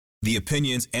The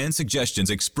opinions and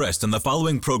suggestions expressed on the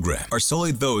following program are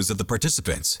solely those of the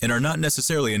participants and are not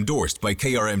necessarily endorsed by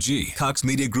KRMG, Cox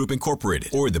Media Group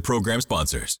Incorporated, or the program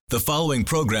sponsors. The following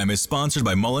program is sponsored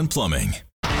by Mullen Plumbing.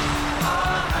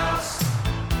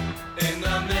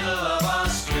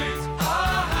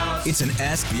 It's an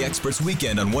Ask the Experts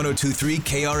weekend on 102.3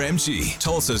 KRMG,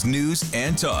 Tulsa's news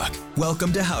and talk.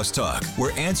 Welcome to House Talk,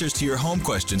 where answers to your home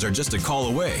questions are just a call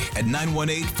away at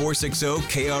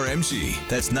 918-460-KRMG.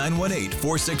 That's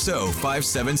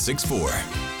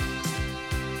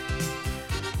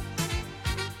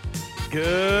 918-460-5764.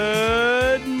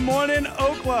 Good morning,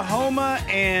 Oklahoma,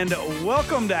 and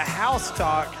welcome to House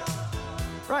Talk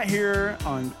right here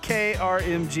on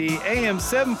KRMG, AM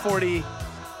 740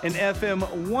 and FM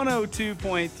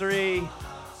 102.3.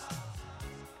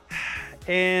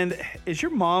 And is your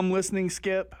mom listening,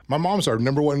 Skip? My mom's our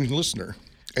number one listener,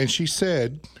 and she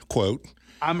said, quote,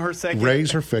 I'm her second. Ray's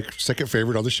her second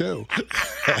favorite on the show.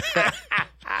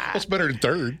 That's better than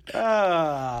third.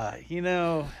 I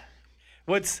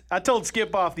told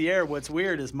Skip off the air, what's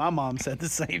weird is my mom said the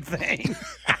same thing.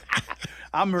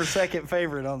 I'm her second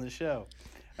favorite on the show.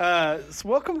 So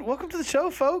welcome to the show,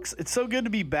 folks. It's so good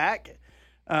to be back.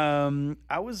 I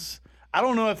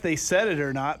don't know if they said it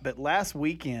or not, but last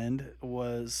weekend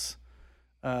was,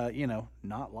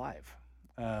 not live.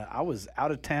 I was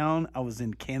out of town. I was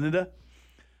in Canada,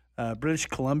 British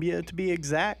Columbia to be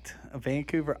exact,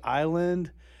 Vancouver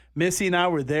Island. Missy and I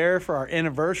were there for our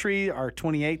anniversary, our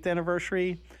 28th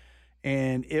anniversary,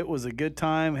 and it was a good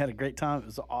time. Had a great time. It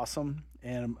was awesome,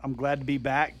 and I'm glad to be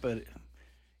back, but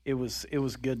it was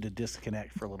good to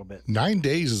disconnect for a little bit. 9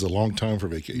 days is a long time for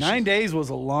vacation. 9 days was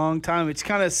a long time. It's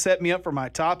kind of set me up for my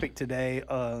topic today.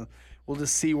 We'll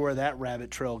just see where that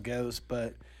rabbit trail goes.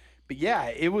 But yeah,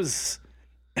 it was.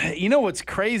 You know what's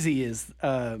crazy is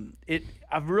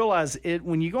I've realized it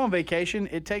when you go on vacation,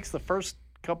 it takes the first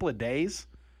couple of days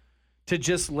to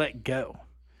just let go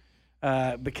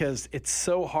because it's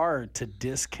so hard to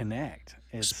disconnect.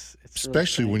 It's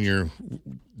especially really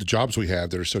when the jobs we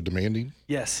have that are so demanding.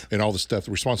 Yes. And all the stuff,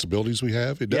 the responsibilities we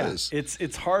have, it does.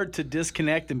 It's hard to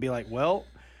disconnect and be like, well,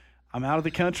 I'm out of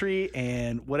the country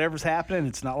and whatever's happening,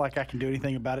 it's not like I can do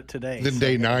anything about it today. Then so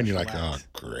day 9, you're like, oh,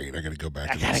 great, I got to go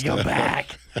back. I got to go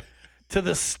back to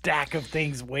the stack of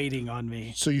things waiting on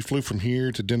me. So you flew from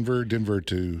here to Denver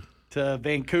to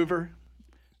Vancouver.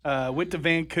 Went to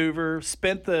Vancouver,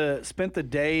 spent the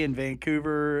day in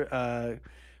Vancouver.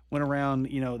 Went around,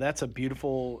 that's a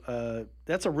beautiful,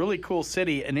 that's a really cool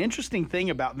city. An interesting thing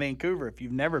about Vancouver, if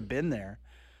you've never been there,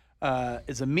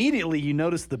 is immediately you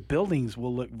notice the buildings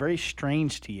will look very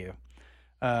strange to you.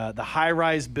 The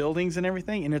high-rise buildings and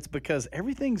everything, and it's because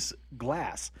everything's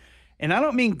glass. And I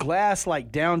don't mean glass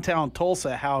like downtown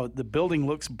Tulsa, how the building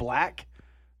looks black,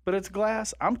 but it's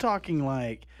glass. I'm talking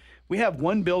like we have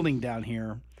one building down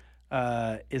here.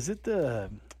 Is it the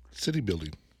City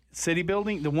Building? City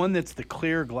Building, the one that's the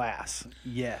clear glass.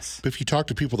 Yes. But if you talk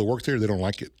to people that work there, they don't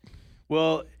like it.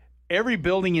 Well, every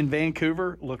building in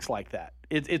Vancouver looks like that.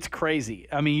 It's crazy.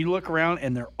 I mean, you look around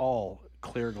and they're all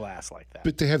clear glass like that.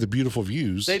 But they have the beautiful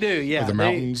views. They do, yeah. Of the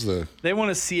mountains. They want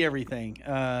to see everything,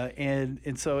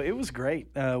 and so it was great.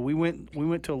 We went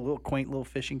to a little quaint little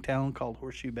fishing town called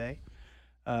Horseshoe Bay,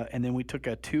 and then we took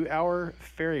a 2-hour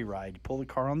ferry ride. You pull the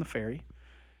car on the ferry.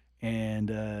 And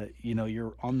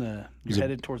you're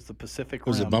headed towards the Pacific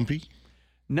Rim. Was it bumpy?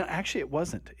 No, actually, it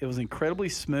wasn't. It was incredibly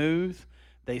smooth.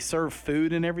 They serve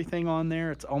food and everything on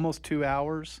there. It's almost 2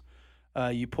 hours.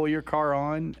 You pull your car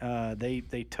on.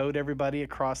 They towed everybody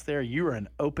across there. You were in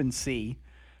open sea,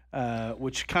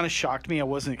 which kind of shocked me. I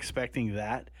wasn't expecting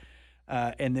that.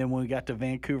 And then when we got to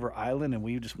Vancouver Island, and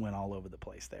we just went all over the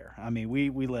place there. I mean,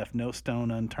 we left no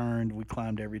stone unturned. We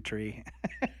climbed every tree.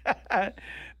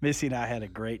 Missy and I had a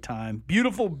great time.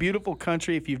 Beautiful, beautiful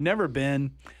country. If you've never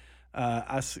been,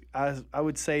 I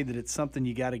would say that it's something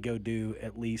you got to go do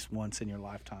at least once in your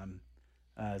lifetime.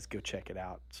 Is go check it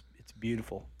out. It's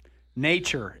beautiful.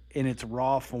 Nature in its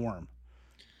raw form,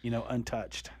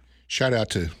 untouched. Shout out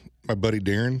to my buddy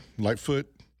Darren Lightfoot.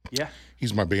 Yeah.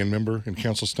 He's my band member in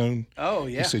Council Stone. Oh,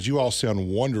 yeah. He says, you all sound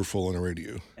wonderful on the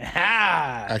radio.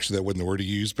 Ah. Actually, that wasn't the word he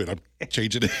used, but I'm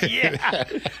changing it. Yeah.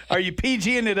 Are you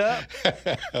PGing it up?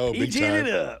 Oh, big time. PGing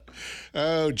it up.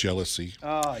 Oh, jealousy.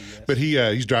 Oh, yes. But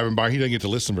he's driving by. He doesn't get to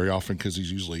listen very often because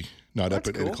he's usually not That's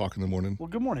up at cool. 8 o'clock in the morning. Well,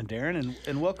 good morning, Darren,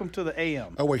 and welcome to the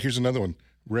AM. Oh, wait, here's another one.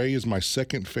 Ray is my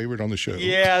second favorite on the show.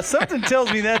 Yeah, something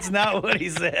tells me that's not what he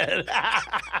said.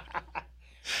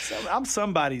 I'm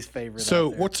somebody's favorite. So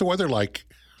what's the weather like?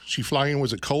 She flying?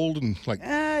 Was it cold and like?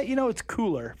 It's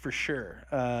cooler for sure.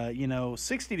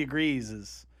 60 degrees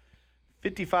is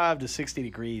 55 to 60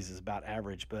 degrees is about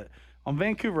average. But on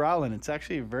Vancouver Island, it's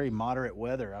actually very moderate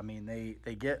weather. I mean,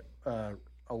 they get a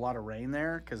lot of rain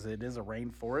there because it is a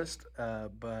rainforest,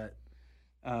 but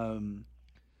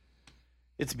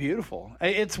it's beautiful.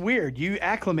 It's weird. You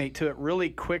acclimate to it really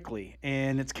quickly,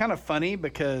 and it's kind of funny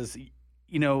because,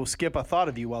 Skip, I thought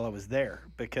of you while I was there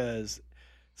because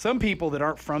some people that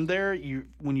aren't from there,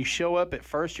 when you show up at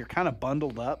first, you're kind of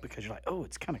bundled up because you're like, oh,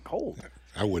 it's kind of cold.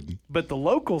 I wouldn't. But the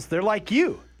locals, they're like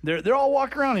you. They're all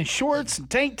walking around in shorts and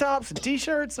tank tops and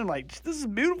T-shirts. And like, this is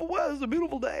beautiful weather. This is a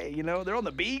beautiful day. They're on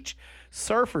the beach.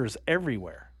 Surfers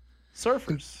everywhere.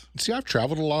 Surfers. See, I've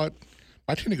traveled a lot.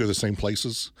 I tend to go to the same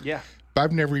places. Yeah. But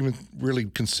I've never even really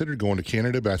considered going to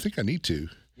Canada, but I think I need to.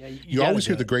 Yeah, you always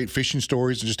hear the great fishing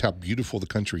stories and just how beautiful the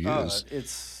country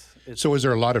is. So is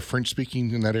there a lot of French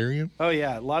speaking in that area? Oh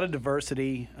yeah, a lot of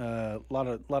diversity, a lot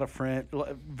of French,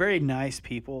 very nice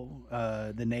people.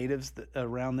 The natives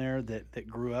around there that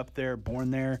grew up there,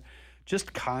 born there,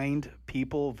 just kind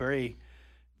people, very,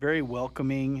 very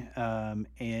welcoming,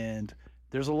 and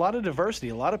there's a lot of diversity.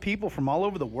 A lot of people from all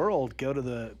over the world go to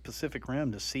the Pacific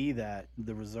Rim to see the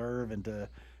reserve and to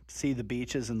see the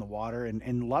beaches and the water,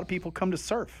 and a lot of people come to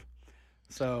surf.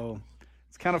 So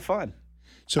it's kind of fun.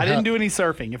 So I didn't do any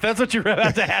surfing. If that's what you're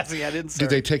about to ask me, I didn't surf. Did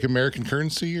they take American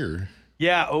currency or?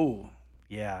 Yeah. Oh,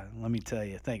 yeah. Let me tell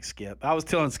you. Thanks, Skip. I was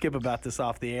telling Skip about this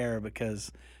off the air because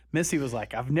Missy was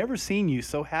like, I've never seen you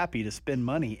so happy to spend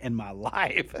money in my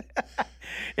life.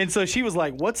 And so she was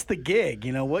like, what's the gig?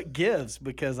 What gives?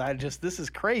 Because this is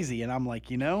crazy. And I'm like,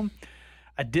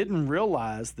 I didn't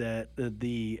realize that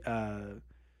the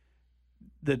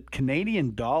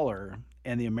Canadian dollar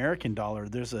and the American dollar,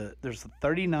 there's a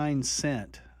 39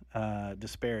 cent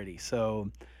disparity.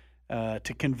 So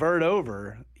to convert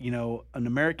over, an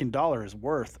American dollar is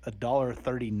worth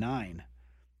 $1.39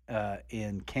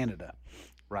 in Canada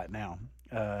right now.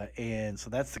 And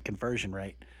so that's the conversion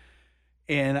rate.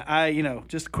 And I,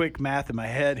 just quick math in my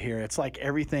head here. It's like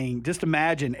everything, just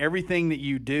imagine everything that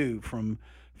you do from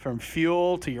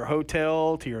fuel to your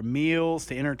hotel to your meals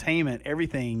to entertainment,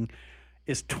 everything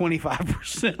is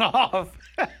 25% off.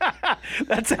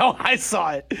 That's how I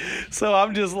saw it. So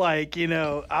I'm just like,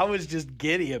 I was just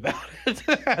giddy about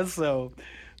it. So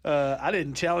I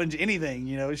didn't challenge anything.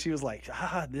 She was like,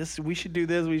 we should do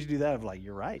this, we should do that. I'm like,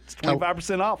 you're right. It's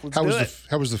 25% off. Let's do it.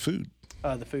 How was the food?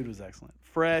 The food was excellent.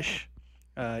 Fresh,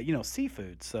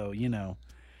 seafood. So,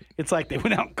 it's like they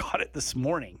went out and caught it this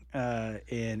morning,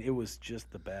 and it was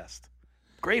just the best.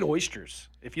 Great oysters.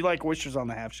 If you like oysters on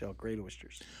the half shell, great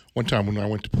oysters. One time when I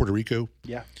went to Puerto Rico,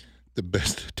 the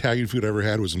best Italian food I ever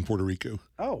had was in Puerto Rico.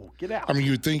 Oh, get out. I mean,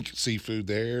 you would think seafood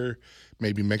there,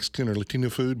 maybe Mexican or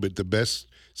Latino food, but the best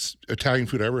Italian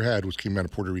food I ever had came out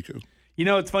of Puerto Rico.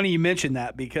 It's funny you mentioned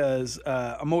that because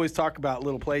I'm always talking about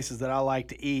little places that I like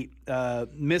to eat.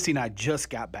 Missy and I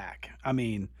just got back.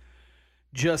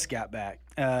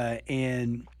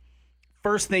 And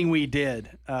first thing we did,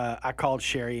 I called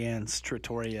Sherry Ann's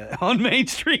Trattoria on Main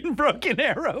Street in Broken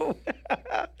Arrow.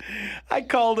 I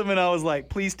called him and I was like,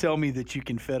 please tell me that you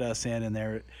can fit us in. And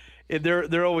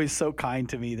they're always so kind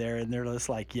to me there. And they're just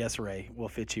like, yes, Ray, we'll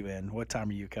fit you in. What time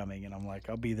are you coming? And I'm like,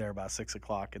 I'll be there about 6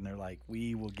 o'clock. And they're like,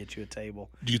 we will get you a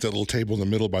table. Do you get that little table in the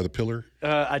middle by the pillar?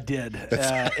 I did.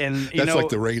 That's like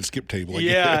the Ray and Skip table. I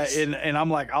guess. And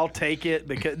I'm like, I'll take it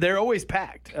because they're always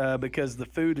packed because the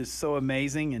food is so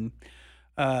amazing.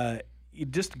 And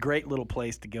just a great little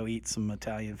place to go eat some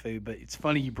Italian food. But it's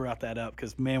funny you brought that up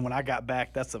because, man, when I got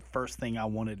back, that's the first thing I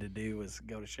wanted to do was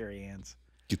go to Sherry Ann's.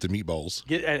 Get the meatballs.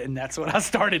 And that's what I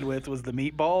started with was the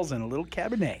meatballs and a little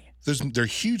Cabernet. They're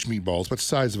huge meatballs, about the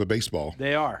size of a baseball.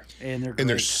 They are, and they're great. And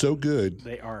they're so good.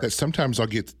 They are. That sometimes I'll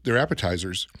get their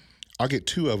appetizers. I'll get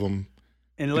 2 of them.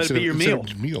 And let it be your meal.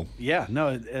 Meal. Yeah,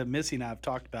 no, Missy and I have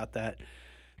talked about that.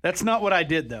 That's not what I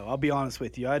did, though. I'll be honest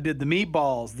with you. I did the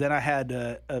meatballs. Then I had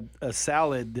a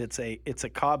salad it's a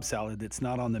Cobb salad that's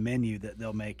not on the menu that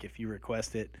they'll make if you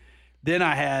request it. Then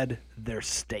I had their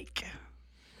steak.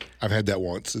 I've had that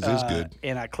once. It is good.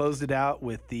 And I closed it out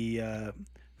with the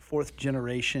 4th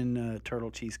generation turtle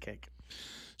cheesecake.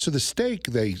 So the steak,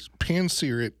 they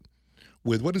pan-sear it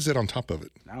with, what is it on top of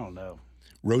it? I don't know.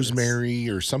 Rosemary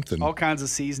or something. All kinds of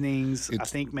seasonings. I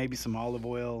think maybe some olive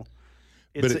oil.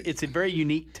 It's a very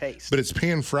unique taste. But it's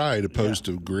pan-fried opposed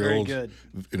to grilled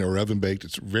or oven-baked.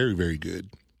 It's very, very good.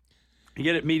 You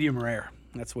get it medium rare.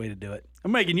 That's the way to do it.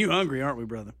 I'm making you hungry, aren't we,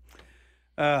 brother?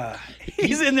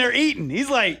 He's in there eating. He's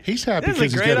like, he's happy this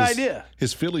is a great idea.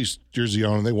 His Phillies jersey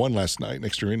on, and they won last night in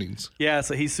extra innings. Yeah,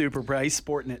 so he's super proud. He's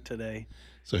sporting it today.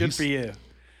 So good for you.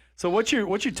 So what's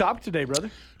your topic today,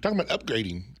 brother? Talking about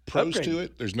upgrading. Pros to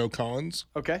it. There's no cons.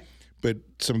 Okay. but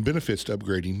some benefits to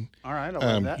upgrading. All right, I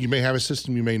love that. You may have a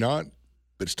system, you may not,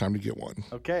 but it's time to get one.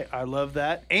 Okay, I love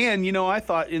that. And, I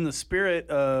thought in the spirit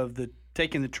of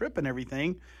taking the trip and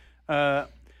everything, I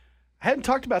hadn't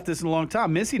talked about this in a long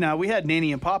time. Missy and I, we had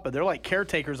Nanny and Papa. They're like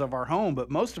caretakers of our home,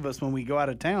 but most of us, when we go out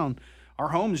of town, our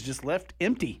home is just left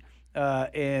empty.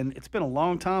 And it's been a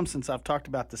long time since I've talked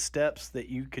about the steps that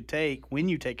you could take when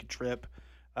you take a trip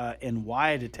and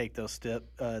why to take those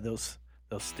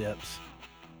steps.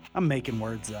 I'm making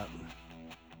words up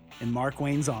in Mark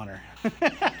Wayne's honor.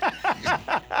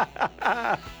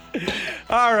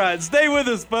 All right, stay with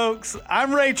us, folks.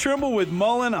 I'm Ray Trimble with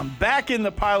Mullen. I'm back in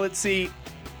the pilot seat.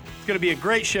 It's going to be a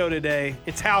great show today.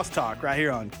 It's House Talk right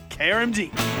here on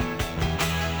KRMG.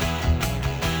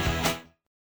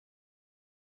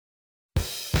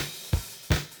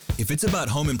 If it's about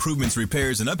home improvements,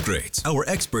 repairs, and upgrades, our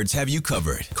experts have you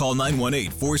covered. Call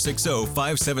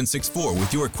 918-460-5764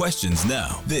 with your questions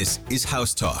now. This is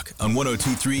House Talk on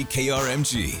 102.3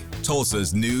 KRMG,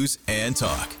 Tulsa's news and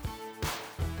talk.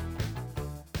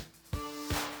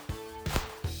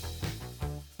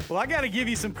 Well, I got to give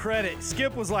you some credit.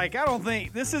 Skip was like, I don't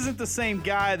think this isn't the same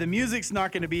guy. The music's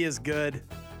not going to be as good.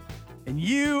 And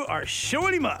you are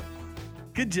showing him up.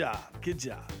 Good job. Good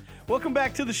job. Welcome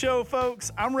back to the show,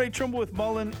 folks. I'm Ray Trimble with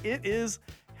Mullen. It is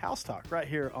House Talk right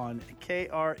here on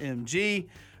KRMG.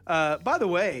 By the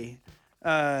way,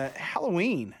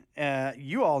 Halloween,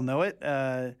 you all know it.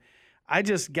 I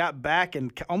just got back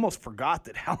and almost forgot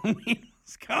that Halloween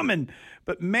was coming.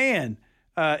 But man,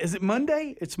 is it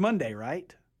Monday? It's Monday,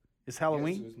 right? It's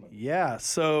Halloween? Yes, it is Monday. Yeah.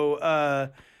 So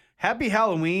happy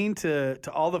Halloween to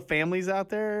all the families out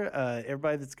there,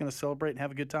 everybody that's going to celebrate and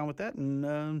have a good time with that.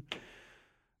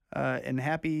 And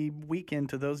happy weekend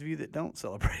to those of you that don't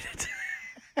celebrate it.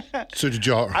 So did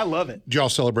y'all? I love it. Did y'all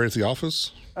celebrate at the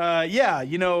office? Yeah.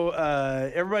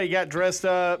 Everybody got dressed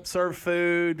up, served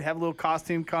food, have a little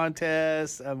costume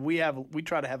contest. We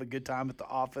try to have a good time at the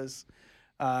office.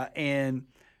 And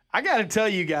I got to tell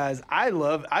you guys,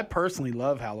 I personally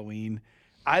love Halloween.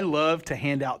 I love to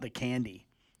hand out the candy.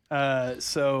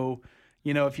 So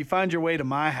if you find your way to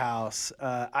my house,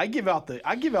 I give out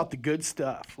the good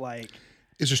stuff. Like,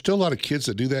 is there still a lot of kids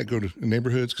that do that, go to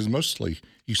neighborhoods? Because mostly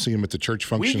you see them at the church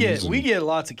functions. We get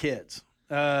lots of kids.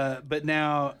 But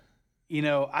now,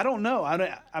 I don't know.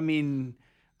 I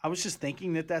was just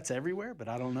thinking that that's everywhere, but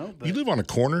I don't know. But you live on a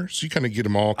corner, so you kind of get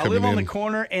them all coming in. I live on the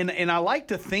corner, and I like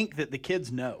to think that the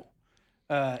kids know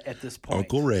at this point.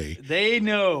 Uncle Ray. They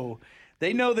know.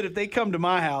 They know that if they come to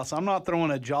my house, I'm not throwing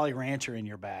a Jolly Rancher in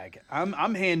your bag.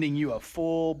 I'm handing you a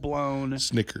full-blown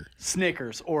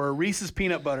Snickers or a Reese's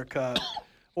Peanut Butter Cup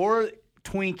or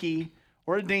Twinkie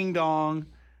or a Ding Dong.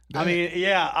 I'm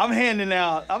handing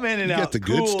out the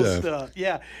cool good stuff.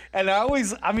 Yeah. And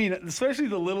especially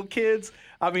the little kids,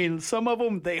 some of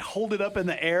them, they hold it up in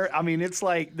the air. It's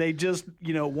like they just,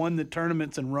 won the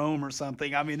tournaments in Rome or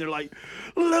something. They're like,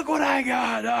 look what I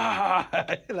got.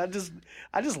 Ah. And I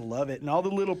just love it. And all the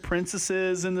little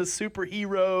princesses and the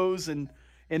superheroes and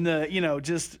the,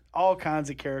 just all kinds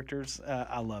of characters.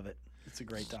 I love it. It's a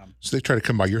great time. So they try to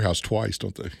come by your house twice,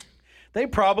 don't they? They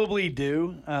probably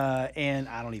do, and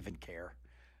I don't even care.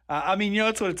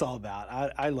 That's what it's all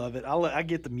about. I love it. I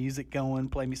get the music going,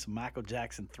 play me some Michael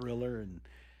Jackson Thriller,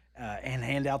 and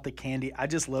hand out the candy. I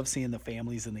just love seeing the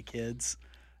families and the kids.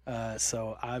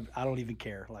 So I don't even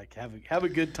care. Like, have a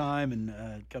good time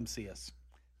and come see us.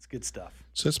 It's good stuff.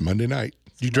 So it's Monday night.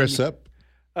 Do you dress up?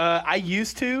 I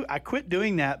used to. I quit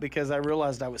doing that because I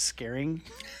realized I was scaring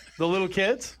the little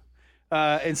kids.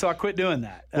 And so I quit doing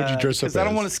that. What'd you dress up as? Because I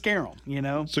don't want to scare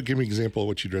them, So give me an example of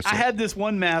what you dressed up. I had this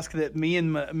one mask that me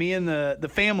and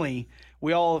the family,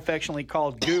 we all affectionately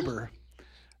called Goober,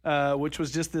 which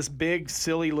was just this big,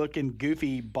 silly-looking,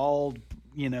 goofy, bald,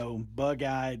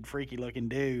 bug-eyed, freaky-looking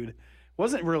dude.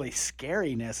 Wasn't really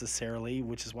scary necessarily,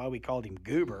 which is why we called him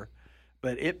Goober,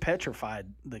 but it petrified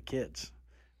the kids.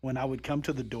 When I would come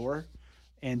to the door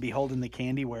and be holding the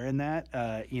candy wearing that,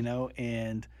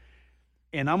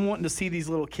 and I'm wanting to see these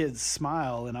little kids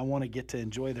smile, and I want to get to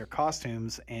enjoy their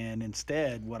costumes. And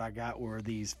instead, what I got were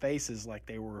these faces like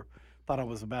thought I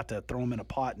was about to throw them in a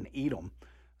pot and eat them.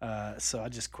 So I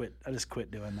just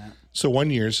quit doing that. So one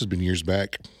year, this has been years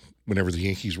back, whenever the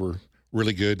Yankees were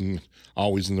really good and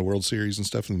always in the World Series and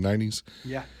stuff in the 90s.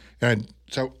 Yeah. And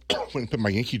so I went and put my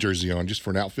Yankee jersey on just for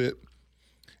an outfit.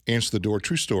 Answer the door,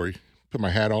 true story. Put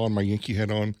my hat on, my Yankee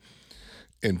hat on,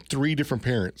 and 3 different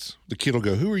parents. The kid will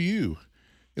go, "Who are you?"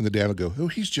 And the dad will go, "Oh,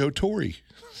 he's Joe Torre."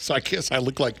 So I guess I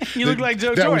look like You look like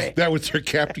Joe Torre. That was their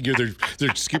captain,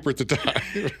 their skipper at the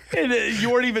time. And you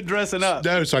weren't even dressing up.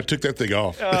 No, so I took that thing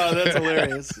off. Oh, that's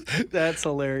hilarious. That's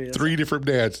hilarious. 3 different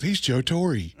dads. He's Joe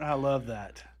Torre. I love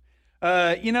that.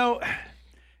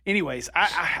 Anyways,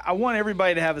 I want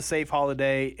everybody to have a safe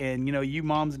holiday. And, you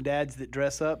moms and dads that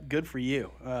dress up, good for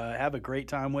you. Have a great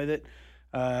time with it.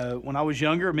 When I was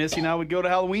younger, Missy and I would go to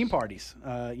Halloween parties,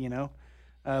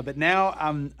 But now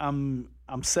I'm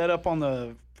set up on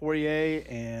the foyer,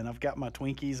 and I've got my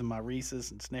Twinkies and my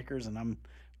Reese's and Snickers, and I'm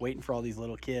waiting for all these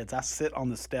little kids. I sit on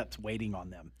the steps waiting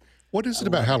on them. What is it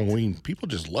about Halloween? People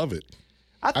just love it.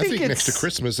 I think next to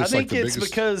Christmas, it's like the biggest. I think it's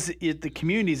because the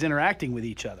community's interacting with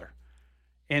each other,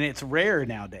 and it's rare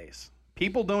nowadays.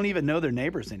 People don't even know their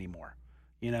neighbors anymore.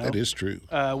 That is true.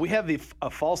 We have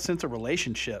a false sense of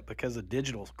relationship because of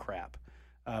digital crap,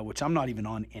 which I'm not even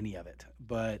on any of it.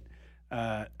 But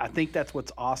I think that's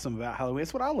what's awesome about Halloween.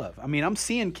 It's what I love. I mean, I'm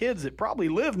seeing kids that probably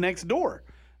live next door.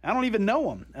 I don't even know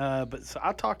them. But so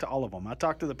I talk to all of them. I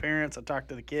talk to the parents. I talk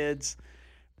to the kids.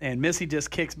 And Missy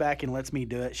just kicks back and lets me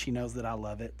do it. She knows that I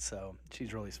love it, so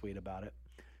she's really sweet about it.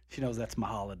 She knows that's my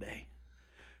holiday.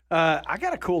 I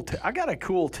got a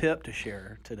cool tip to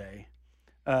share today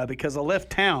because I left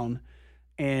town.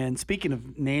 And speaking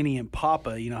of Nanny and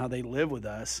Papa, how they live with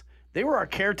us, they were our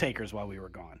caretakers while we were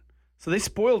gone. So they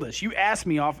spoiled us. You asked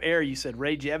me off air. You said,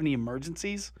 "Ray, do you have any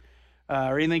emergencies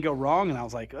or anything go wrong?" And I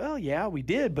was like, "Well, yeah, we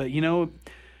did, but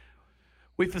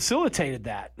we facilitated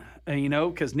that,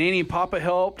 because Nanny and Papa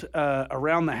helped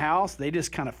around the house. They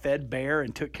just kind of fed Bear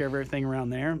and took care of everything around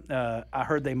there. I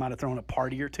heard they might have thrown a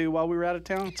party or two while we were out of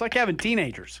town. It's like having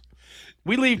teenagers.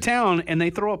 We leave town and they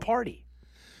throw a party.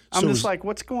 I'm just like,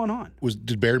 what's going on?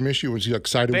 Did Bear miss you? Was he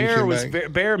excited when you came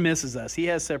back? Bear misses us. He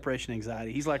has separation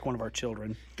anxiety. He's like one of our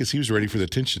children. Because he was ready for the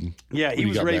tension. Yeah, he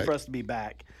was ready for us to be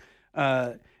back.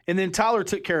 And then Tyler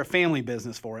took care of family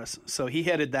business for us, so he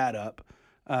headed that up.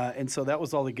 And so that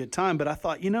was all a good time. But I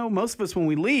thought, most of us when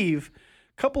we leave,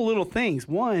 a couple little things.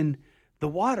 One, the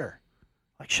water.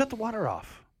 Like, shut the water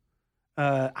off.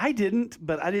 I didn't,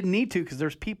 but I didn't need to because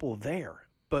there's people there.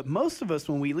 But most of us,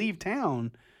 when we leave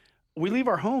town, we leave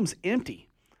our homes empty.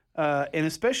 And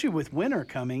especially with winter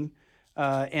coming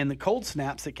and the cold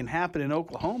snaps that can happen in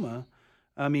Oklahoma.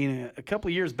 I mean, a couple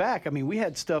of years back, we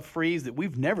had stuff freeze that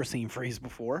we've never seen freeze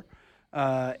before.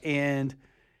 And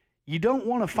you don't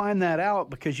want to find that out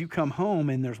because you come home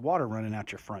and there's water running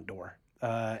out your front door.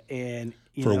 For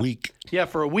a week. Yeah,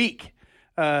 for a week.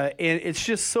 And it's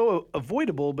just so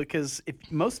avoidable because if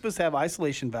most of us have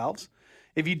isolation valves.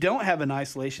 If you don't have an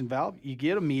isolation valve, you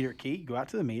get a meter key, go out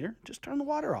to the meter, just turn the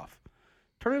water off.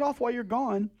 Turn it off while you're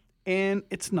gone, and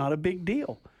it's not a big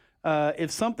deal. If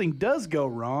something does go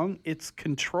wrong, it's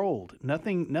controlled.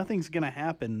 Nothing's going to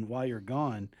happen while you're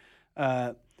gone.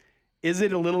 Is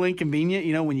it a little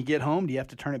inconvenient? When you get home, do you have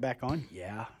to turn it back on?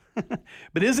 Yeah.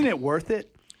 But isn't it worth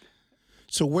it?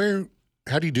 So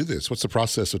how do you do this? What's the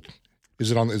process?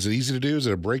 Is it easy to do? Is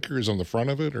it a breaker? Is it on the front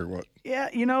of it or what? Yeah,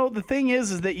 the thing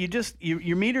is that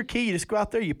your meter key, you just go out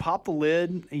there, you pop the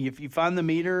lid, if you find the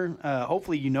meter,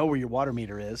 hopefully you know where your water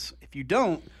meter is. If you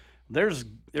don't, there's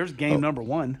game number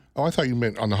one. Oh, I thought you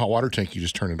meant on the hot water tank you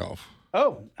just turn it off.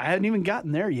 Oh, I hadn't even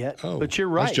gotten there yet. Oh, but you're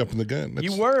right. I was jumping the gun.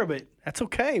 You were, but that's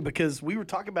okay because we were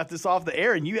talking about this off the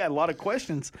air and you had a lot of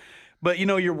questions. But,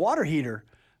 your water heater,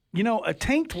 a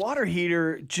tanked water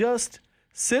heater just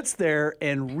sits there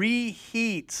and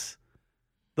reheats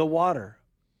the water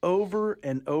over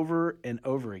and over and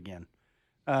over again.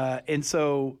 And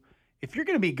so if you're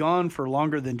going to be gone for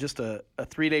longer than just a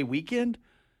 3-day weekend,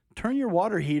 turn your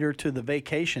water heater to the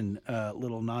vacation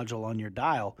little nodule on your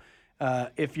dial.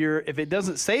 If it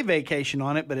doesn't say vacation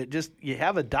on it, but you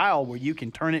have a dial where you can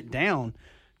turn it down,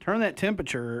 turn that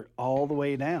temperature all the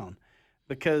way down.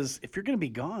 Because if you're going to be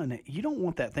gone, you don't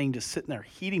want that thing just sitting there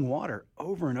heating water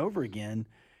over and over again,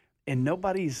 and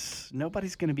nobody's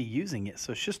going to be using it.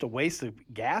 So it's just a waste of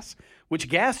gas,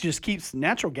 which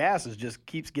natural gas just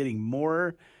keeps getting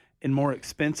more and more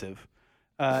expensive.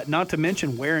 Not to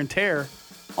mention wear and tear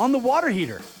on the water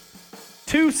heater.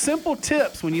 2 simple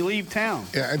tips when you leave town.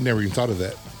 Yeah, I'd never even thought of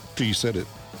that till you said it.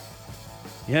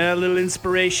 Yeah, a little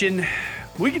inspiration.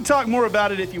 We can talk more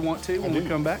about it if you want to when we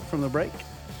come back from the break.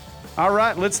 All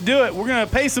right, let's do it. We're going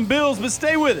to pay some bills, but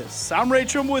stay with us. I'm Ray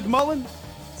Trimble with Mullen.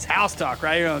 It's House Talk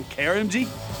right here on KRMG.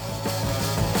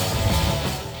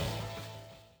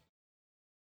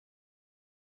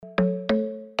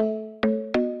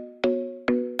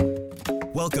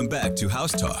 Welcome back to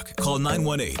House Talk. Call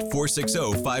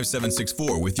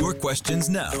 918-460-5764 with your questions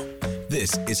now.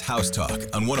 This is House Talk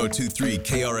on 102.3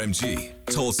 KRMG,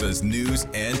 Tulsa's News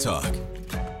and Talk.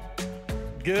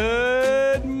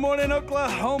 Good morning,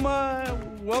 Oklahoma.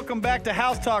 Welcome back to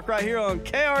House Talk right here on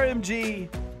KRMG.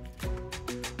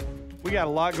 We got a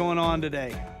lot going on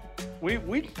today.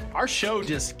 Our show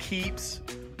just keeps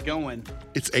going.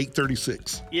 It's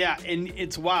 8:36. Yeah, and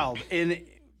it's wild. And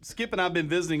Skip and I've been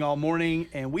visiting all morning,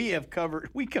 and we cover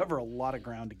a lot of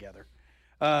ground together.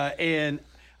 And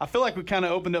I feel like we kind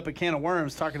of opened up a can of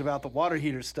worms talking about the water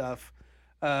heater stuff.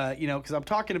 Because I'm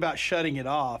talking about shutting it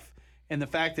off. And the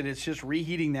fact that it's just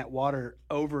reheating that water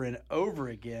over and over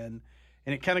again.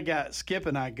 And it kind of got Skip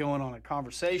and I going on a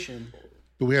conversation.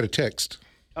 But we had a text.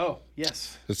 Oh,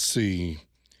 yes. Let's see.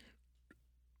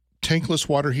 Tankless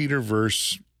water heater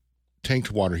versus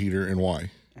tanked water heater, and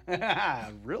why?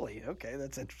 Really? Okay,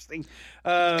 that's interesting.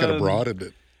 Kind of broad, isn't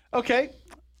it? Okay.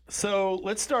 So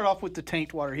let's start off with the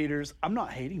tanked water heaters. I'm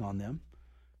not hating on them.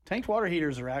 Tanked water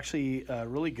heaters are actually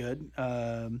really good.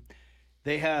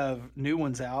 They have new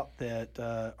ones out that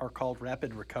are called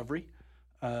Rapid Recovery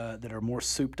that are more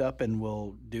souped up and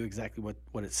will do exactly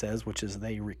what it says, which is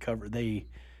they reheat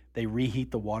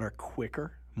the water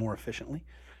quicker, more efficiently.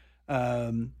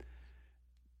 Tanked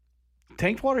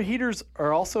water heaters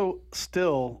are also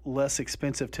still less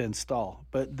expensive to install,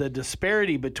 but the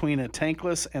disparity between a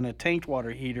tankless and a tanked water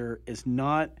heater is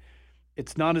not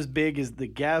as big as the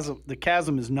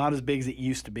chasm is not as big as it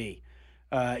used to be.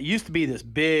 It used to be this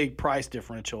big price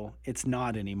differential. It's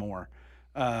not anymore.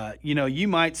 You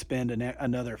might spend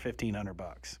another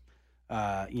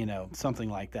 $1,500, something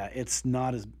like that. It's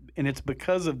not as, and it's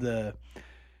because of the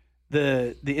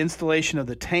installation of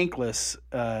the tankless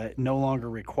no longer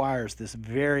requires this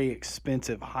very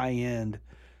expensive, high-end,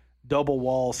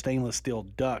 double-wall stainless steel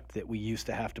duct that we used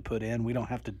to have to put in. We don't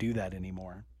have to do that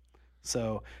anymore.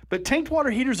 So, but tanked water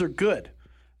heaters are good.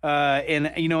 I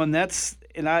don't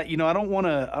want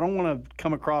to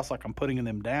come across like I'm putting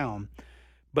them down,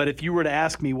 but if you were to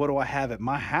ask me, what do I have at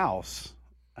my house?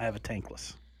 I have a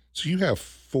tankless. So you have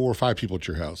 4 or 5 people at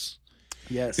your house.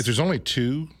 Yes. If there's only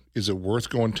 2, is it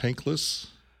worth going tankless?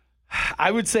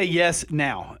 I would say yes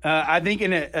now. I think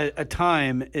in a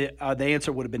time, the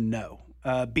answer would have been no,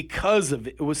 because of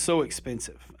it was so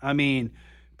expensive. I mean,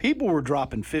 people were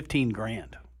dropping $15,000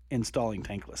 installing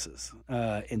tanklesses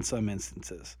in some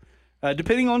instances,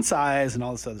 depending on size and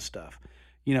all this other stuff.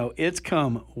 It's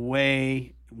come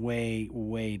way, way,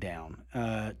 way down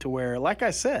to where, like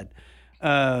I said,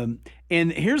 and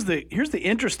here's the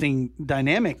interesting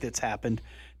dynamic that's happened.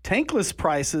 Tankless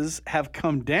prices have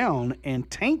come down and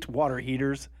tanked water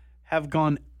heaters have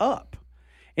gone up.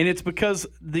 And it's because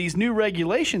these new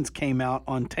regulations came out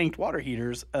on tanked water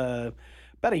heaters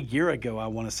about a year ago, I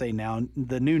want to say now,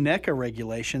 the new NECA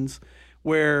regulations,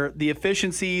 where the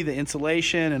efficiency, the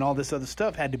insulation, and all this other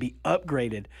stuff had to be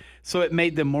upgraded. So it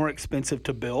made them more expensive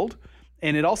to build,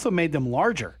 and it also made them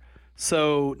larger.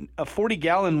 So a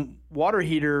 40-gallon water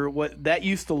heater, what that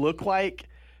used to look like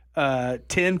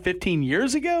 10, 15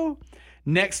 years ago,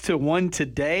 next to one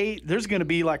today, there's going to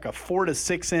be like a 4 to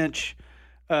 6 inch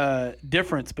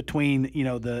difference between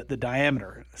the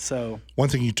diameter. So one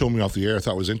thing you told me off the air I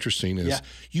thought was interesting is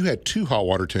you had 2 hot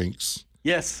water tanks.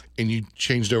 Yes. And you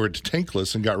changed over to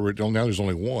tankless and got rid. Well, now there's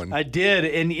only 1. I did,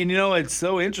 and it's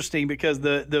so interesting because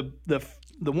the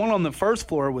one on the first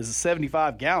floor was a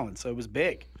 75 gallon, so it was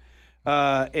big,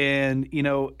 and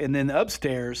then the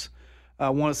upstairs,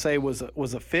 I want to say was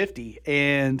a 50,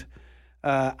 and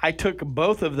I took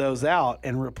both of those out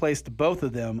and replaced both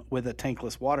of them with a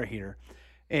tankless water heater.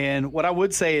 And what I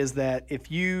would say is that if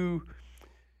you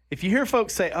hear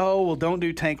folks say, "Oh, well, don't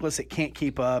do tankless; it can't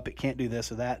keep up, it can't do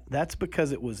this or that," that's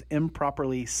because it was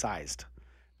improperly sized.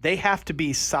 They have to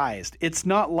be sized. It's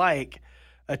not like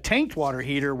a tanked water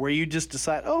heater where you just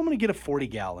decide, "Oh, I'm going to get a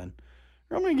 40-gallon,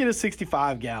 or I'm going to get a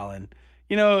 65-gallon,"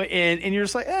 and you're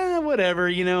just like, whatever,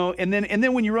 and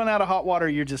then when you run out of hot water,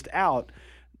 you're just out.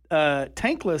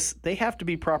 Tankless, they have to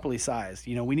be properly sized.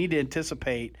 We need to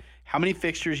anticipate how many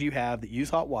fixtures you have that use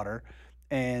hot water,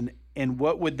 and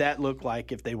what would that look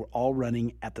like if they were all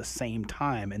running at the same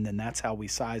time, and then that's how we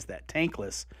size that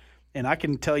tankless. And I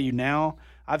can tell you now,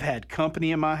 I've had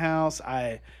company in my house.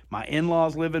 My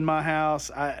in-laws live in my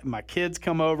house. My kids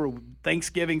come over.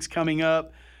 Thanksgiving's coming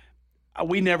up.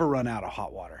 We never run out of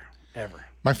hot water, ever.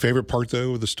 My favorite part,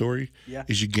 though, of the story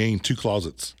is you gain 2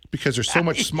 closets because they're so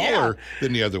much smaller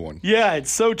than the other one. Yeah,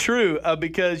 it's so true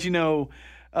because,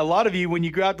 a lot of you, when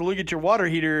you go out to look at your water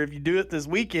heater, if you do it this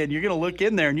weekend, you're going to look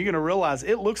in there and you're going to realize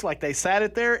it looks like they sat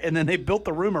it there and then they built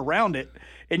the room around it.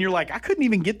 And you're like, I couldn't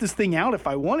even get this thing out if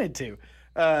I wanted to.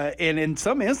 And in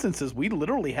some instances, we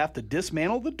literally have to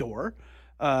dismantle the door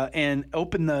and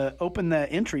open the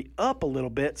entry up a little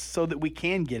bit so that we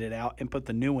can get it out and put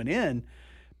the new one in.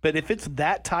 But if it's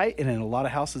that tight, and in a lot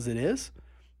of houses it is,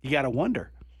 you got to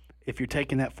wonder if you're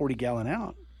taking that 40-gallon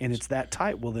out and it's that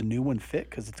tight, will the new one fit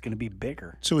because it's going to be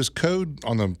bigger? So is code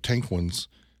on the tank ones,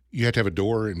 you have to have a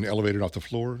door and elevated off the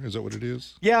floor? Is that what it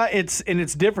is? Yeah, it's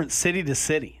different city to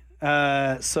city.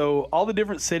 So all the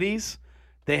different cities,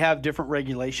 they have different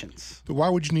regulations. But why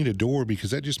would you need a door? Because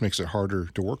that just makes it harder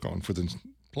to work on for the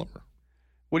plumber.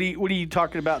 What are you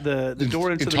talking about? The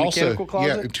door into the Tulsa, mechanical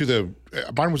closet? Yeah, to the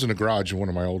mine was in a garage in one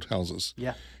of my old houses.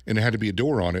 Yeah. And it had to be a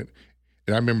door on it.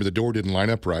 And I remember the door didn't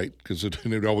line up right because it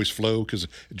would always flow because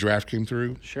a draft came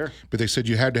through. Sure. But they said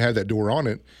you had to have that door on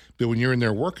it. But when you're in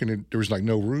there working, there was like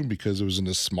no room because it was in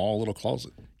this small little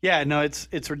closet. Yeah, no,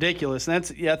 it's ridiculous. And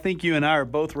I think you and I are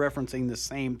both referencing the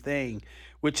same thing,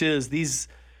 which is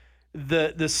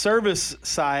the service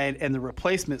side and the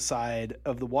replacement side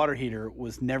of the water heater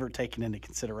was never taken into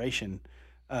consideration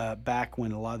back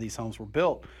when a lot of these homes were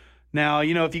built. Now,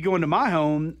 if you go into my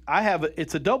home,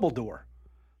 it's a double door.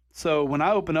 So when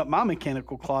I open up my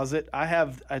mechanical closet,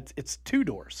 it's 2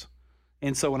 doors.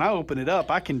 And so when I open it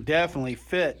up, I can definitely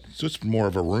fit. So it's more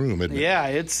of a room, isn't it? Yeah,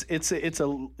 it's a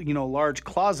large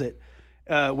closet,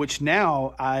 which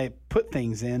now I put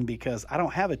things in because I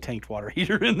don't have a tanked water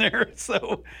heater in there.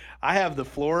 So I have the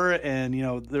floor, and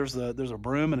there's a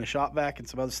broom and a shop vac and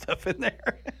some other stuff in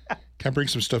there. Can I bring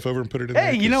some stuff over and put it in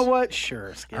there? Hey, you know what?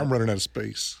 Sure, Skip. I'm running out of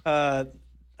space. I'm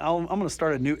going to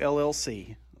start a new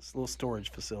LLC. It's a little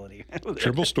storage facility.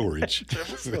 Triple storage.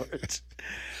 Triple storage.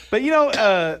 But,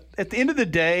 at the end of the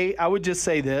day, I would just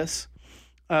say this.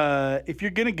 If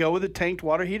you're going to go with a tanked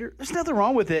water heater, there's nothing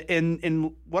wrong with it.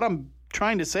 And what I'm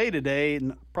trying to say today,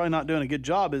 and probably not doing a good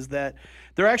job, is that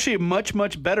they're actually much,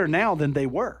 much better now than they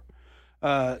were.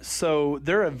 So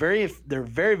they're very,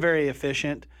 very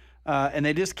efficient, and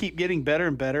they just keep getting better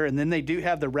and better. And then they do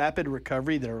have the rapid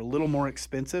recovery that are a little more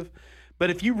expensive. But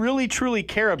if you really, truly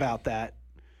care about that,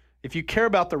 if you care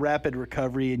about the rapid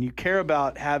recovery and you care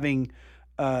about having,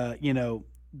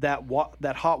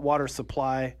 that hot water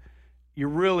supply, you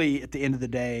really, at the end of the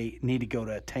day, need to go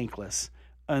to a tankless,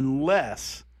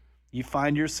 unless you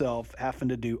find yourself having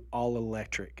to do all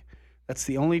electric. That's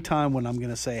the only time when I'm going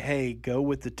to say, hey, go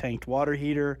with the tanked water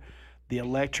heater. The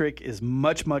electric is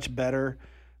much, much better.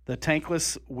 The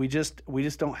tankless, we just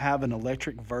don't have an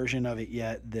electric version of it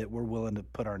yet that we're willing to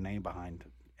put our name behind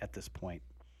at this point.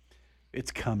 It's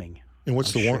coming. And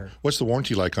what's the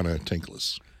warranty like on a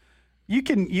tankless? You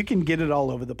can get it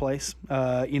all over the place.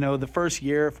 The first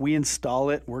year, if we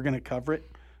install it, we're going to cover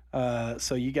it.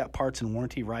 So you got parts and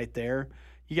warranty right there.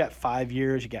 You got 5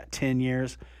 years, you got 10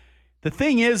 years. The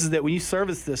thing is that when you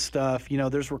service this stuff,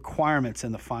 there's requirements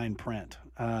in the fine print.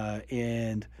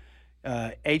 And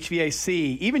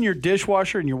HVAC, even your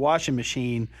dishwasher and your washing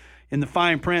machine, in the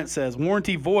fine print says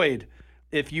warranty void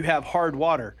if you have hard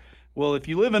water. Well, if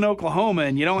you live in Oklahoma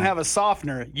and you don't have a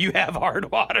softener, you have hard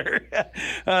water.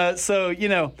 So you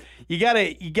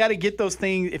gotta get those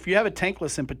things. If you have a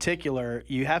tankless in particular,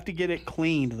 you have to get it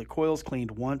cleaned. The coil's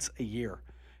cleaned once a year.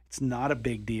 It's not a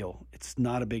big deal. It's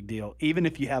not a big deal. Even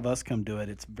if you have us come do it,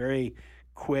 it's very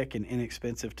quick and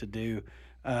inexpensive to do.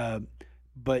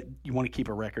 But you want to keep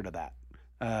a record of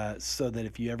that, so that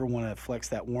if you ever want to flex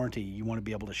that warranty, you want to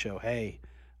be able to show, hey,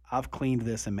 I've cleaned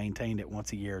this and maintained it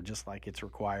once a year, just like it's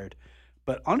required.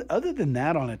 But other than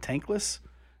that, on a tankless,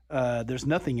 there's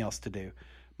nothing else to do.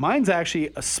 Mine's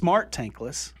actually a smart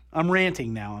tankless. I'm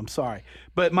ranting now, I'm sorry.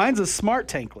 But mine's a smart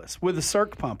tankless with a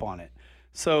circ pump on it.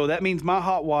 So that means my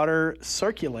hot water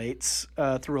circulates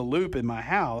through a loop in my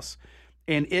house,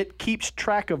 and it keeps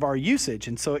track of our usage.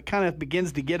 And so it kind of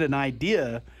begins to get an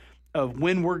idea of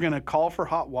when we're going to call for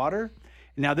hot water.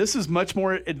 Now, this is much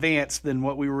more advanced than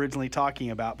what we were originally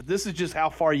talking about, but this is just how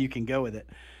far you can go with it.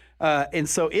 And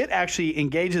so it actually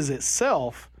engages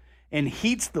itself and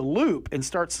heats the loop and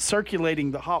starts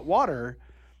circulating the hot water,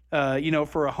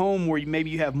 for a home where maybe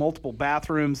you have multiple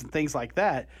bathrooms and things like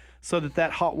that, so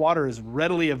that hot water is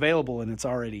readily available and it's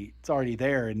already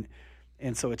there.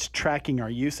 And so it's tracking our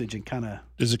usage and kind of.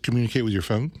 Does it communicate with your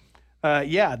phone?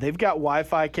 Yeah, they've got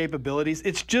Wi-Fi capabilities.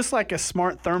 It's just like a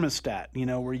smart thermostat,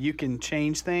 where you can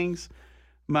change things.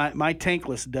 My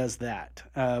tankless does that.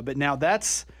 But now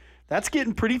that's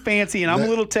getting pretty fancy, and I'm a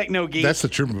little techno geek. That's the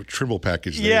Trimble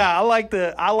package there. Yeah, I like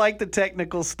the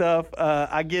technical stuff.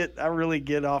 I really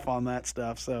get off on that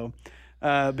stuff. So,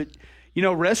 but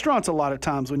restaurants, a lot of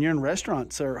times when you're in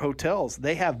restaurants or hotels,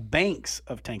 they have banks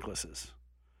of tanklesses.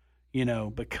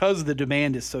 Because the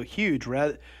demand is so huge,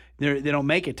 they don't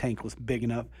make a tankless big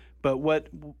enough. But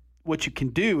what you can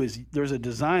do is there's a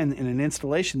design and an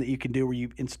installation that you can do where you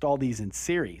install these in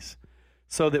series,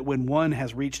 so that when one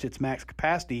has reached its max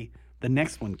capacity, the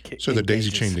next one kicks. So the daisy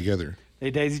chain together.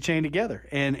 They daisy chain together,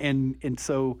 and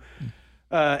so.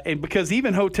 And because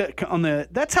even hotel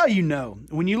that's how you know.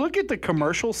 When you look at the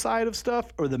commercial side of stuff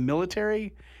or the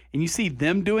military and you see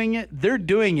them doing it, they're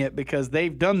doing it because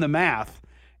they've done the math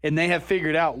and they have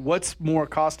figured out what's more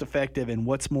cost effective and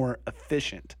what's more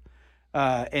efficient.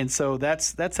 And so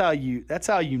that's how you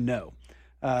know.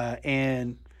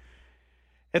 And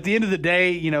at the end of the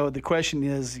day, the question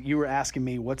is, you were asking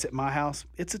me what's at my house.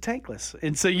 It's a tankless.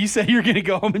 And so you said you're going to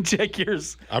go home and check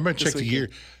yours. I'm going to check the year.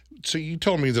 So you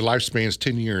told me the lifespan is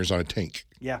 10 years on a tank.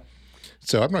 Yeah.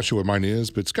 So I'm not sure what mine is,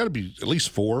 but it's got to be at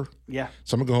least 4. Yeah.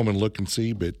 So I'm going to go home and look and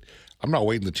see, but I'm not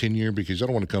waiting the 10 year because I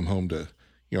don't want to come home to,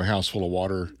 a house full of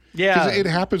water. Yeah. 'Cause it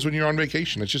happens when you're on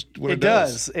vacation. It's just what it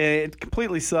does. It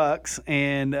completely sucks.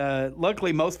 And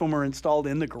luckily, most of them are installed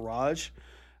in the garage.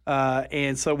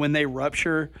 And so when they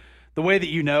rupture, the way that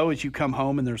you know is you come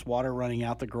home and there's water running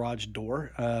out the garage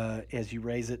door as you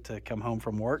raise it to come home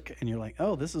from work, and you're like,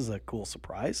 "Oh, this is a cool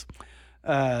surprise."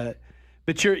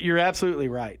 But you're absolutely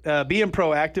right. Being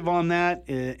proactive on that,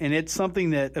 and it's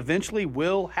something that eventually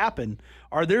will happen.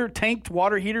 Are there tanked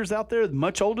water heaters out there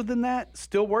much older than that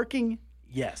still working?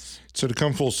 Yes. So to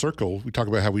come full circle, we talk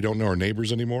about how we don't know our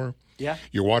neighbors anymore. Yeah.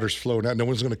 Your water's flowing out. No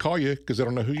one's going to call you because they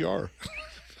don't know who you are.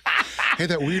 Hey,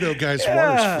 that weirdo guy's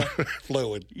water's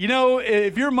flowing.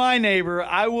 If you're my neighbor,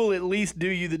 I will at least do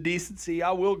you the decency.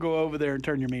 I will go over there and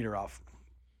turn your meter off.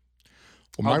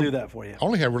 Well, I'll do that for you. I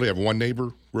only really have one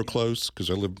neighbor real close because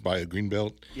I live by a green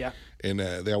belt. Yeah. And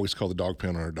they always call the dog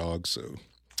pound on our dogs. So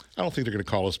I don't think they're going to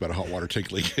call us about a hot water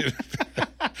tank leak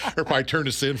or probably turn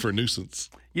us in for a nuisance.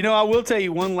 I will tell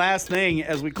you one last thing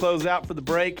as we close out for the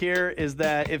break here is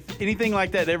that if anything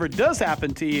like that ever does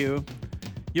happen to you,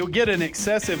 you'll get an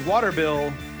excessive water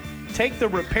bill. Take the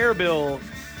repair bill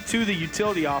to the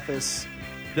utility office.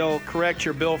 They'll correct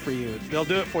your bill for you. They'll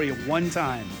do it for you one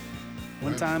time.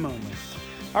 One time only.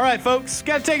 All right, folks.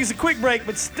 Got to take us a quick break,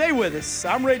 but stay with us.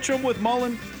 I'm Ray Trimble with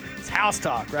Mullen. It's House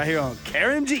Talk right here on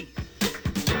KRMG.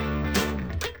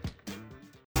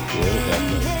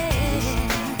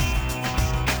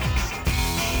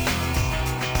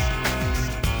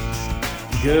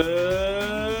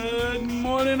 Good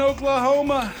morning,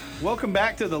 Oklahoma. Welcome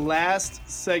back to the last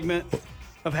segment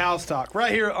of House Talk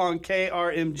right here on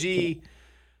KRMG.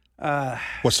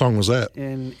 What song was that?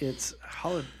 And it's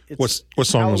holiday. What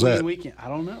song Halloween was that? Weekend. I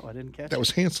don't know. I didn't catch it. That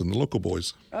was Hanson, the Local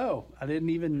Boys. Oh, I didn't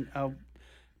even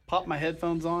pop my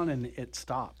headphones on and it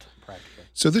stopped practically.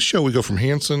 So this show, we go from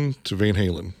Hanson to Van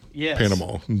Halen, Yes.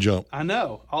 Panama, and Jump. I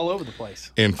know. All over the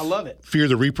place. And I love it. Fear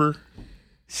the Reaper.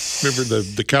 Remember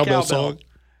the cowbell song?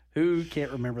 Who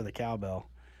can't remember the cowbell?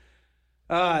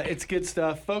 It's good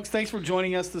stuff. Folks, thanks for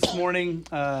joining us this morning.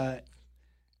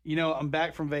 I'm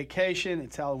back from vacation.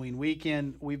 It's Halloween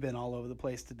weekend. We've been all over the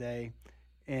place today.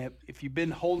 And if you've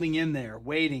been holding in there,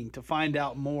 waiting to find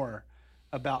out more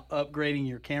about upgrading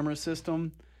your camera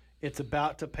system, it's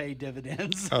about to pay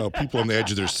dividends. Oh, people on the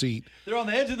edge of their seat. They're on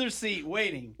the edge of their seat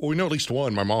waiting. Well, we know at least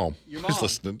one. My mom, Your mom is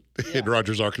listening Yeah. in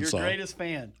Rogers, Arkansas. Your greatest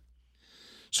fan.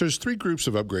 So there's 3 groups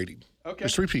of upgrading. Okay.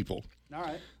 There's 3 people. All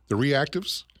right. The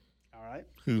reactives, All right.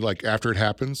 who like after it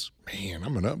happens, man,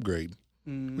 I'm going to upgrade.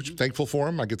 Which I'm thankful for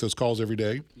them. I get those calls every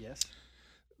day. Yes.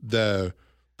 The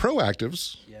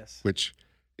proactives, Yes. which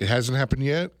it hasn't happened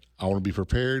yet. I want to be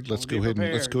prepared. Let's go ahead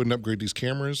and upgrade these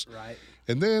cameras. Right.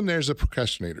 And then there's the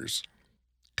procrastinators,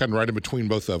 kind of right in between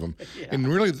both of them. Yeah. And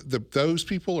really, those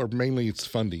people are mainly it's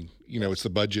funding. It's the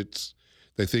budgets.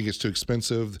 They think it's too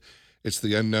expensive. It's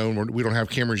the unknown. We don't have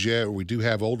cameras yet, or we do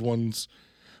have old ones.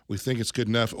 We think it's good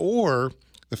enough. Or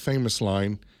the famous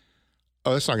line,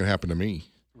 "Oh, that's not going to happen to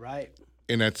me." Right.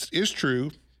 And that is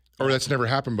true, or that's never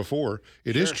happened before.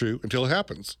 It is true until it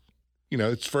happens.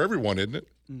 It's for everyone, isn't it?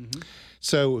 Mm-hmm.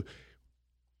 So,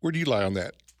 where do you lie on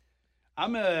that?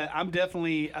 I'm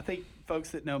definitely. I think folks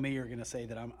that know me are going to say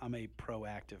that I'm a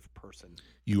proactive person.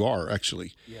 You are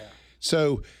actually. Yeah.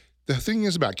 So the thing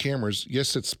is about cameras.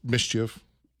 Yes, it's mischief.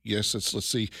 Yes, let's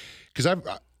see, because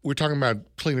we're talking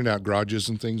about cleaning out garages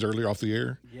and things earlier off the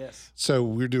air. Yes. So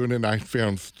we're doing it, and I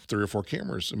found 3 or 4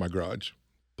 cameras in my garage.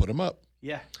 Put them up.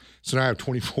 Yeah. So now I have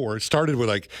 24. It started with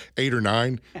like 8 or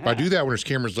 9. But I do that when there's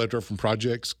cameras left over from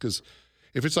projects, because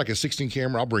if it's like a 16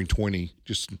 camera, I'll bring 20.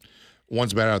 Just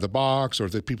one's bad out of the box, or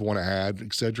if the people want to add,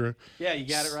 etc. Yeah, you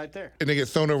got it right there. And they get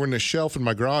thrown over in the shelf in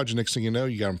my garage, and next thing you know,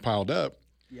 you got them piled up.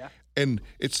 Yeah. And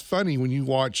it's funny when you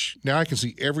watch, now I can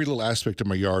see every little aspect of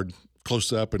my yard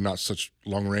close up and not such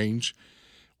long range,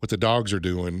 what the dogs are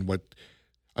doing. What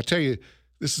I tell you,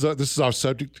 this is off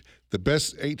subject. The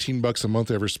best $18 a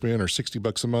month I ever spent, or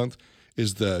 $60 a month,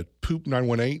 is the Poop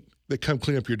 918. that come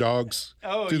clean up your dogs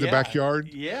through the yeah. backyard.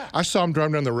 Yeah. I saw them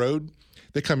driving down the road.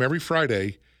 They come every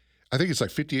Friday. I think it's like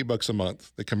 $58 a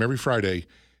month. They come every Friday,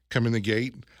 come in the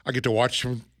gate. I get to watch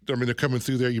them. I mean, they're coming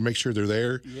through there. You make sure they're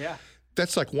there. Yeah.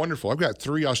 That's like wonderful. I've got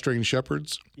 3 Australian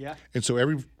Shepherds. Yeah. And so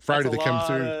every Friday they come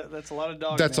through. That's a lot of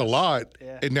dogs. That's a lot.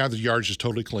 Yeah. And now the yard's just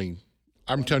totally clean.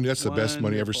 I'm telling you, that's the best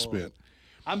money I ever Wonderful. spent.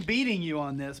 I'm beating you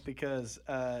on this because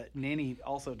Nanny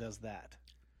also does that.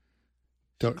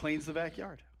 She Don't- cleans the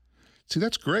backyard. See,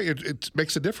 that's great. It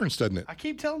makes a difference, doesn't it? I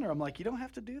keep telling her, I'm like, you don't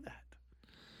have to do that.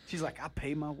 She's like, I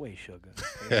pay my way, sugar.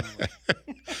 I pay my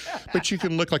way. But you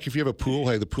can look like if you have a pool,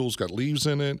 hey, the pool's got leaves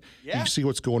in it. Yeah. You see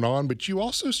what's going on. But you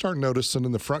also start noticing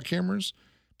in the front cameras,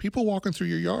 people walking through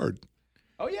your yard.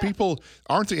 Oh, yeah. People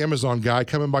aren't the Amazon guy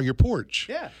coming by your porch.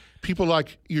 Yeah. People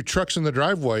like your truck's in the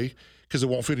driveway because it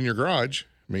won't fit in your garage.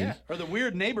 I mean, Yeah. Or the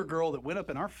weird neighbor girl that went up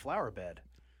in our flower bed.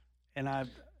 And I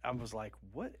was like,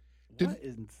 what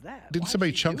is that? didn't Why is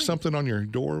somebody she chunk doing something on your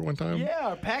door one time? Yeah,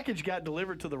 our package got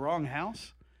delivered to the wrong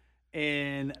house,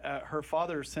 and her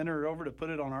father sent her over to put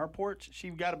it on our porch. She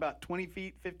got about 20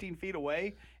 feet, 15 feet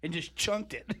away, and just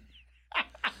chunked it.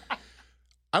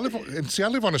 I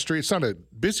live on a street. It's not a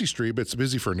busy street, but it's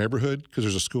busy for a neighborhood because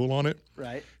there's a school on it.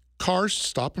 Right. Cars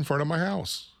stop in front of my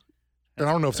house, and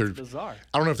I don't know if they're Bizarre.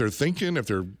 I don't know if they're thinking, if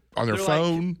they're on their They're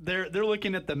phone. Like, they're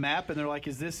looking at the map, and they're like,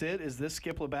 is this it? Is this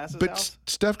Skip LaBass's But house?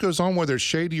 stuff goes on whether it's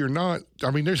shady or not.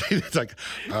 I mean, there's it's like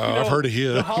You I've know, heard of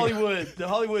him. The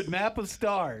Hollywood map of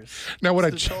stars. Now, what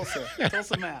It's the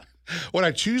Tulsa map. what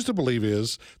I choose to believe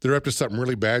is they're up to something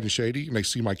really bad and shady, and they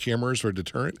see my cameras are a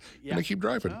deterrent, Yeah. and they keep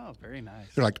driving. Oh, very nice.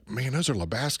 They're like, man, those are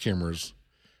LaBasse cameras.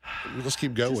 Let's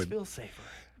keep Just going. feel safer.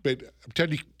 But I'm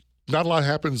telling you, not a lot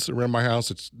happens around my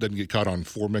house. It doesn't get caught on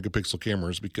 4 megapixel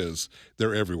cameras because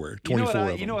they're everywhere. 24 of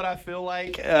them. You know what I feel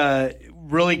like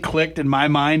really clicked in my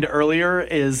mind earlier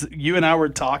is you and I were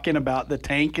talking about the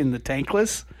tank and the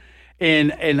tankless,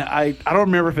 and I don't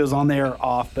remember if it was on there or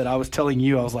off, but I was telling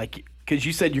you, I was like, because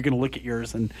you said you're going to look at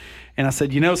yours, and I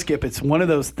said, Skip, it's one of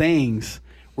those things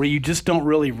where you just don't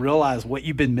really realize what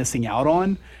you've been missing out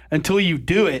on until you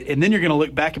do it, and then you're going to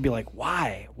look back and be like,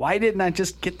 why didn't I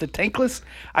just get the tankless?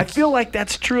 I feel like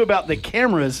that's true about the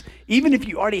cameras. Even if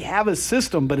you already have a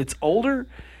system but it's older,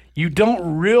 you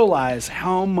don't realize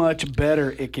how much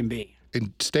better it can be.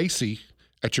 And Stacy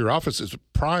at your office is a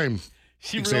prime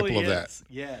She example really of that. is.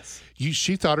 Yes.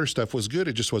 She thought her stuff was good.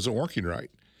 It just wasn't working right.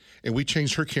 And we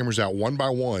changed her cameras out one by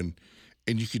one,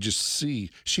 and you could just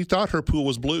see. She thought her pool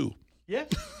was blue. Yeah.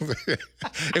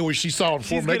 And when she saw it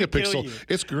 4 She's gonna kill megapixel, you.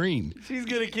 it's green. She's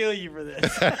going to kill you for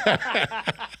this.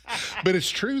 But it's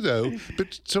true, though.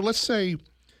 But so let's say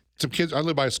some kids, I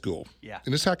live by a school. Yeah.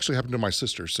 And this actually happened to my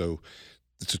sister. So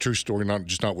it's a true story,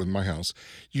 not with my house.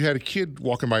 You had a kid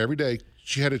walking by every day.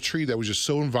 She had a tree that was just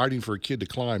so inviting for a kid to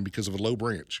climb because of a low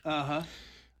branch. Uh-huh.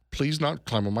 Please not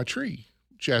climb on my tree.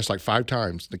 She asked like 5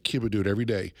 times. The kid would do it every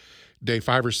day. Day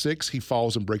 5 or 6, he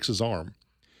falls and breaks his arm.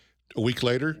 A week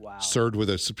later, Wow. served with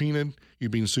a subpoena. You're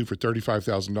being sued for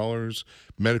 $35,000,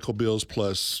 medical bills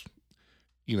plus,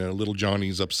 little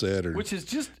Johnny's upset. Which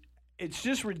is it's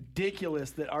just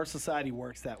ridiculous that our society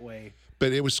works that way.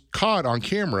 But it was caught on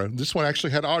camera. This one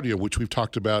actually had audio, which we've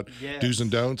talked about, Yes. do's and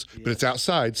don'ts. But it's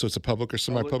outside, so it's a public or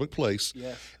semi-public place.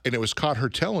 Yes. And it was caught her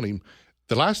telling him,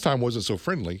 the last time wasn't so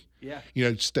friendly. Yeah.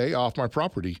 Stay off my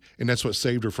property. And that's what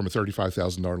saved her from a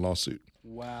 $35,000 lawsuit.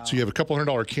 Wow. So you have a couple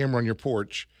 $100 camera on your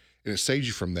porch, and it saves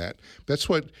you from that.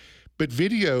 But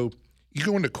video, you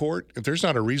go into court, if there's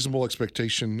not a reasonable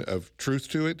expectation of truth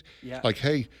to it, Yeah. like,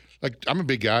 hey, I'm a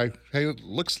big guy. Hey, it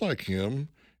looks like him,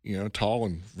 tall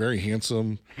and very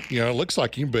handsome. It looks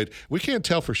like him, but we can't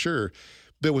tell for sure.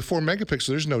 But with 4 megapixels,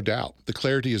 there's no doubt. The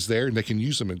clarity is there, and they can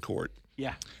use them in court.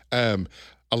 Yeah.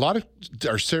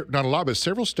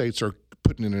 Several states are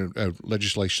putting in a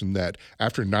legislation that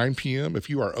after 9 p.m., if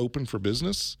you are open for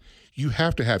business, you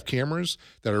have to have cameras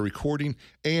that are recording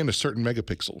and a certain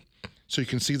megapixel so you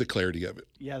can see the clarity of it.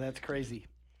 Yeah, that's crazy.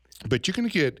 But you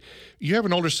have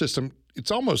an older system.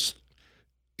 It almost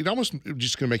just going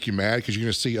to make you mad because you're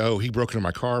going to see, oh, he broke into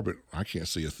my car, but I can't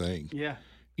see a thing. Yeah.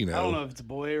 I I don't know if it's a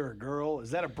boy or a girl.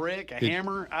 Is that a brick, a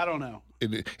hammer? I don't know.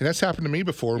 And that's happened to me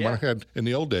before when Yeah. I had in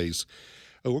the old days.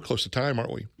 Oh, we're close to time,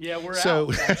 aren't we? Yeah, we're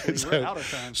So- out. Actually. so- We're out of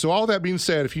time. So all that being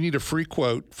said, if you need a free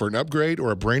quote for an upgrade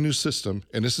or a brand new system,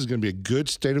 and this is going to be a good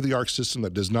state-of-the-art system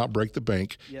that does not break the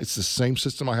bank, Yes. it's the same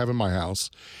system I have in my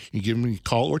house. You give me a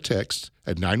call or text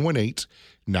at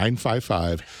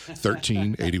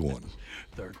 918-955-1381.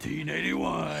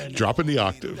 1381. Drop in the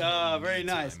octave. Very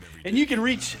nice. And you can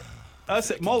reach us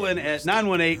at Mullen at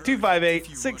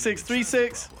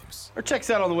 918-258-6636 or check us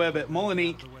out on the web at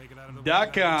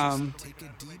mulleninc.com. Take a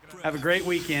deep breath. Have a great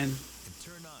weekend.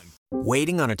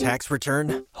 Waiting on a tax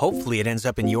return? Hopefully it ends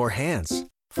up in your hands.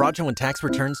 Fraudulent tax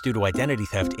returns due to identity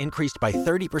theft increased by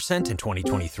 30% in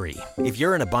 2023. If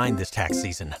you're in a bind this tax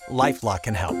season, LifeLock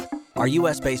can help. Our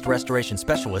U.S.-based restoration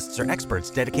specialists are experts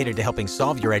dedicated to helping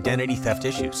solve your identity theft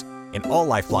issues. And all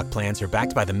LifeLock plans are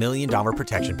backed by the $1 Million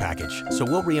Protection Package. So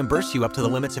we'll reimburse you up to the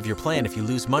limits of your plan if you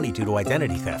lose money due to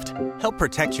identity theft. Help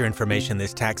protect your information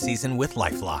this tax season with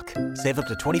LifeLock. Save up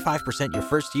to 25% your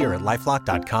first year at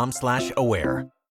LifeLock.com/aware.